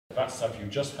Vaclav, you've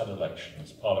just had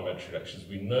elections, parliamentary elections.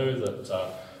 We know that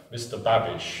Mr.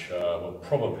 Babiš will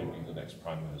probably be the next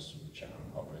Prime Minister of the Czech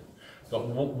Republic. But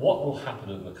what will happen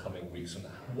in the coming weeks, and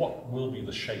what will be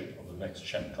the shape of the next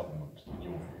Czech government, in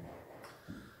your view?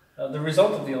 The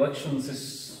result of the elections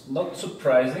is not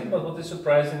surprising, but what is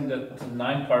surprising that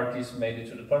 9 parties made it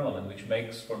to the parliament, which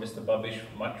makes for Mr. Babiš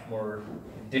much more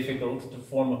difficult to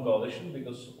form a coalition,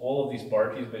 because all of these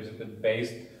parties basically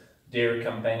based their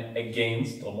campaign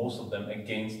against, or most of them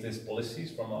against, his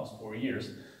policies from the last 4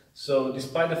 years. So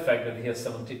despite the fact that he has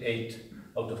 78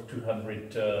 out of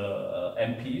 200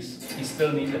 MPs, he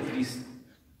still needs at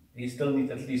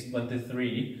least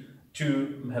 23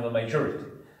 to have a majority.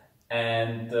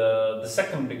 And the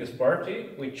second biggest party,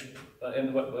 which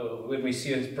when we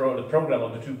see the program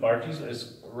of the 2 parties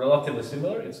is relatively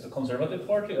similar, it's the Conservative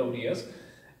Party, ODS,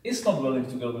 is not willing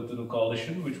to go to the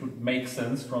coalition, which would make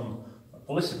sense from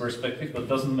policy perspective, but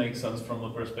doesn't make sense from the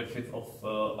perspective of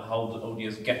how the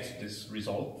ODS get this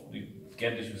result. They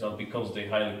get this result because they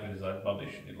highly criticized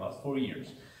Babiš in the last 4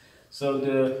 years. So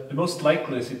the most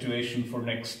likely situation for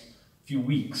next few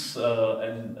weeks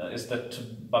is that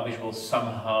Babiš will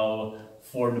somehow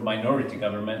form the minority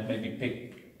government, maybe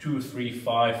pick 2, 3,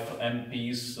 5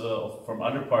 MPs from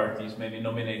other parties, maybe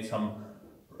nominate some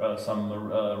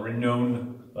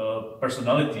renowned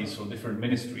personalities for different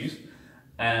ministries,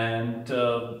 and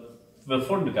will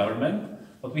form the government.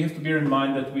 But we have to bear in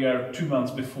mind that we are 2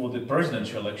 months before the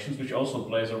presidential elections, which also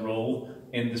plays a role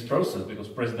in this process, because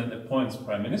president appoints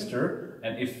prime minister,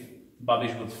 and if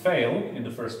Babiš would fail in the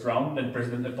first round, then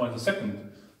president appoints a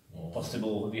second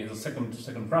possible. He has a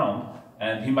second round,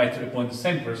 and he might appoint the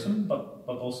same person, but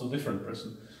also different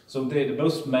person. So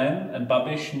both men and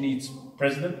Babiš needs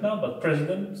president now, but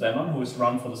President Zeman, who is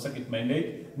run for the second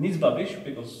mandate, needs Babiš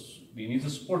because he needs the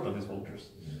support of his voters.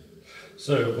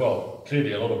 So, well,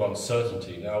 clearly a lot of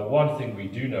uncertainty. Now, one thing we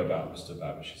do know about Mr.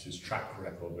 Babiš is his track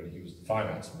record when he was the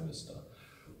finance minister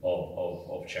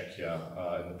of Czechia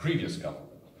in the previous government.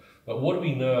 But what do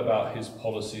we know about his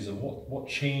policies, and what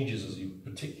changes does he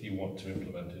particularly want to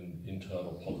implement in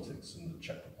internal politics in the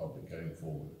Czech Republic going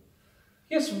forward?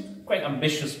 He has a quite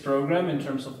ambitious program in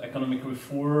terms of economic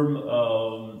reform,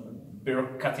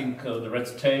 cutting the red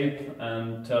tape,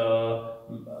 and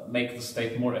make the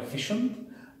state more efficient.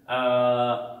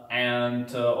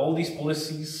 And all these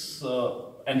policies,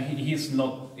 and he's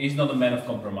not a man of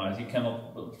compromise. He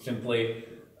cannot simply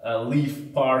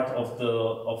leave part of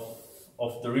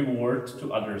the reward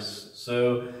to others.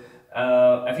 So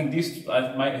I think his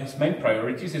main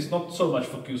priorities is not so much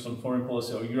focused on foreign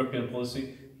policy or European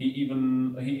policy.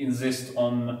 He insists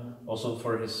on also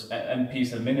for his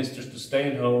MPs and ministers to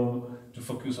stay at home, to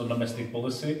focus on domestic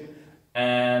policy,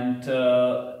 and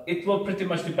it will pretty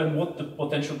much depend what the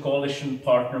potential coalition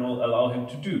partner will allow him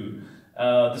to do.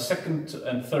 The second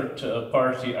and third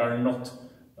party are not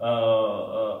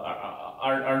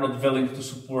willing to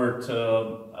support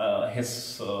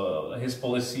his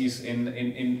policies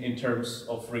in terms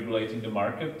of regulating the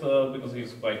market, because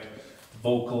he's quite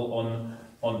vocal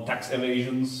on tax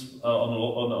evasions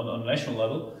on a national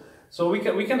level. So we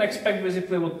can expect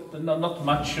basically not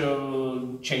much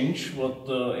change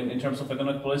in terms of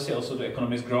economic policy. Also, the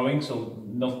economy is growing, so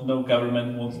no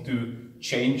government wants to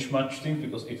change much things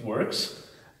because it works.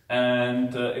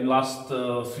 And in last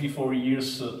 3-4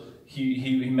 years,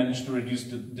 he managed to reduce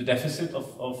the deficit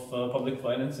of public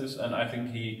finances, and I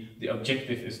think the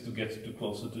objective is to get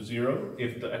closer to zero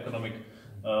if the economic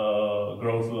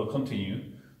growth will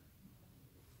continue.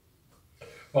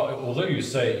 Well, although you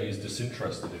say he's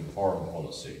disinterested in foreign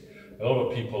policy, a lot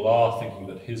of people are thinking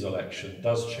that his election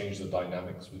does change the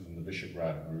dynamics within the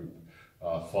Visegrad group,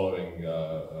 following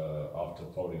on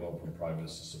from Prime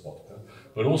Minister Sobotka,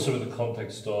 but also in the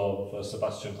context of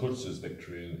Sebastian Kurz's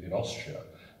victory in Austria.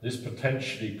 This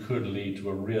potentially could lead to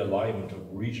a realignment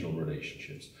of regional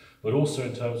relationships, but also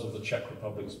in terms of the Czech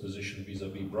Republic's position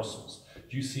vis-à-vis Brussels.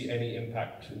 Do you see any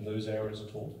impact in those areas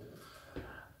at all?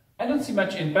 I don't see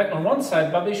much impact. On one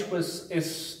side, Babiš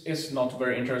is not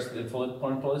very interested in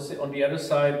foreign policy. On the other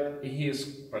side, he is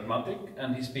pragmatic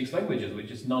and he speaks languages, which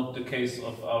is not the case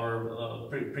of our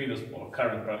previous or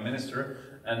current prime minister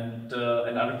and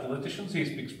other politicians. He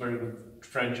speaks very good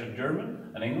French and German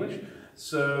and English.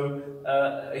 So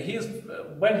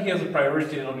when he has a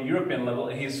priority on a European level,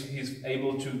 he's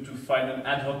able to find an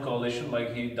ad hoc coalition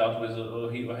like he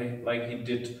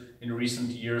did in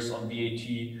recent years on VAT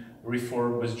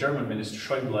reform with German Minister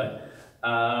Schäuble.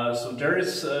 So there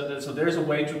is a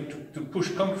way to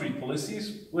push concrete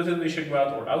policies within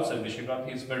Visegrad or outside Visegrad.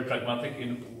 He's very pragmatic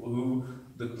in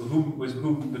with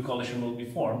whom the coalition will be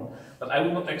formed. But I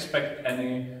would not expect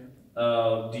any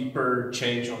deeper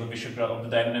change of the Visegrad, of the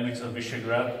dynamics of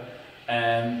Visegrad.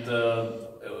 And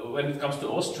when it comes to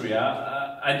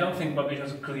Austria, I don't think Babiš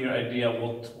has a clear idea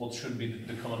what should be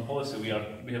the common policy.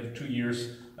 We have 2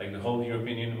 years, like the whole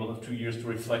European Union will have 2 years to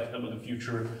reflect about the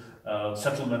future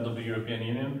settlement of the European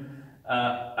Union.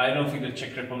 I don't think the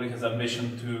Czech Republic has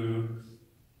ambition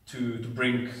to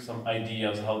bring some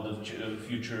ideas how the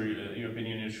future European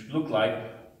Union should look like.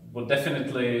 But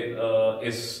definitely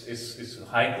is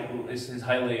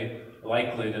highly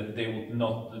likely that they would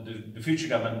not, the future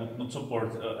government would not support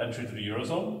entry to the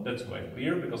Eurozone. That's quite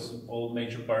clear because all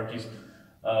major parties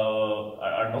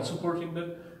are not supporting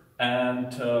that.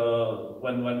 And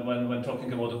when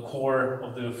talking about the core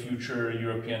of the future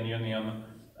European Union,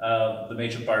 the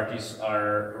major parties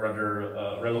are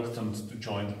rather reluctant to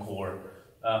join the core.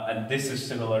 And this is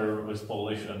similar with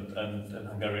Polish and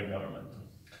Hungarian government.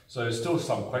 So still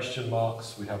some question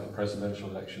marks. We have the presidential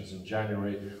elections in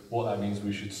January. What that means,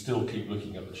 we should still keep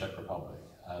looking at the Czech Republic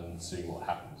and seeing what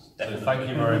happens. Definitely. So thank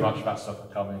you very much, Vaclav,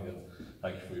 for coming, and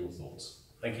thank you for your thoughts.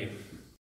 Thank you.